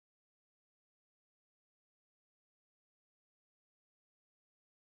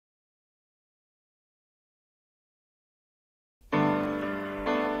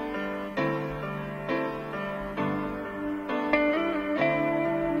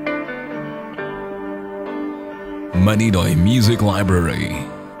Manidoy Music Library.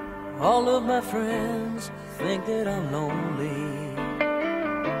 All of my friends think that I'm lonely,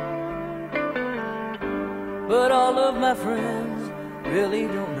 but all of my friends really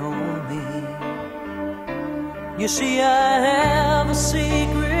don't know me. You see, I have a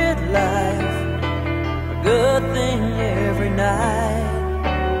secret life, a good thing every night.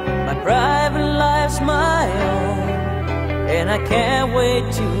 My private life's my own, and I can't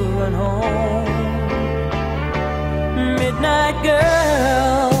wait to run home. Midnight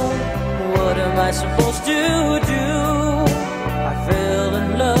girl, what am I supposed to do? I fell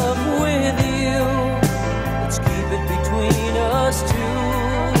in love with you. Let's keep it between us two.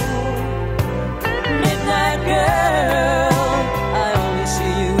 Midnight girl, I only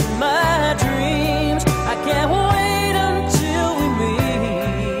see you in my dreams. I can't wait until we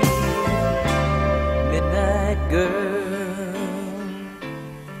meet. Midnight girl.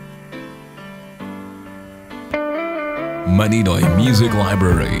 Manidoy Music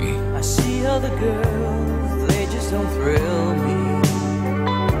Library. I see other girls, they just don't thrill me.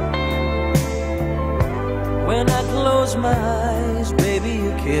 When I close my eyes, baby,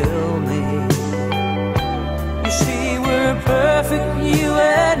 you kill me. You see, we're perfect, you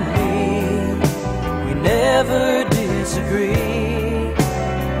and me. We never disagree.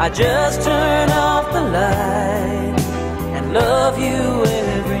 I just turn off the light and love you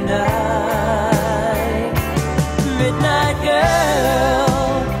every night. Midnight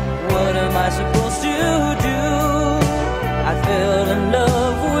girl, what am I supposed to do? I fell in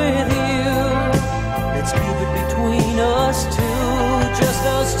love with you. Let's keep it between us two, just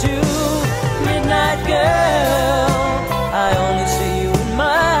us two. Midnight girl, I only see you in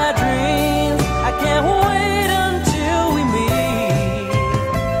my dreams. I can't wait until we meet.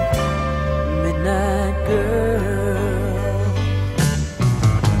 Midnight girl.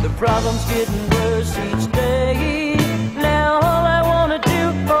 The problem's getting worse each day. Now all I wanna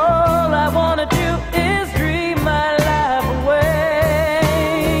do is dream my life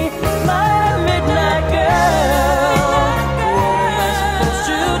away. My midnight girl, what am I supposed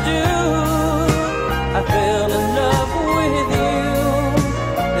to do? I fell in love with you.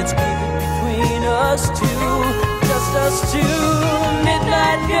 Let's keep it between us two, just us two.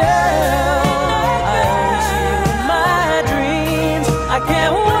 Midnight girl, I only see you in my dreams. I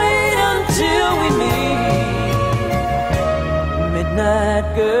can't wait until we meet. Midnight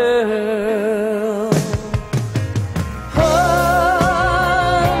girl. Oh,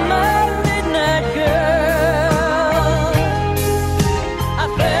 my midnight girl. I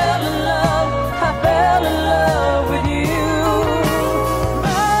fell in love with you.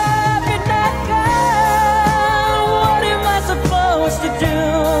 My midnight girl, what am I supposed to do?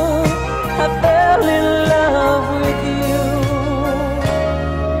 I fell in love with you.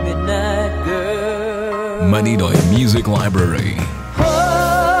 Midnight girl. Manidoy Music Library.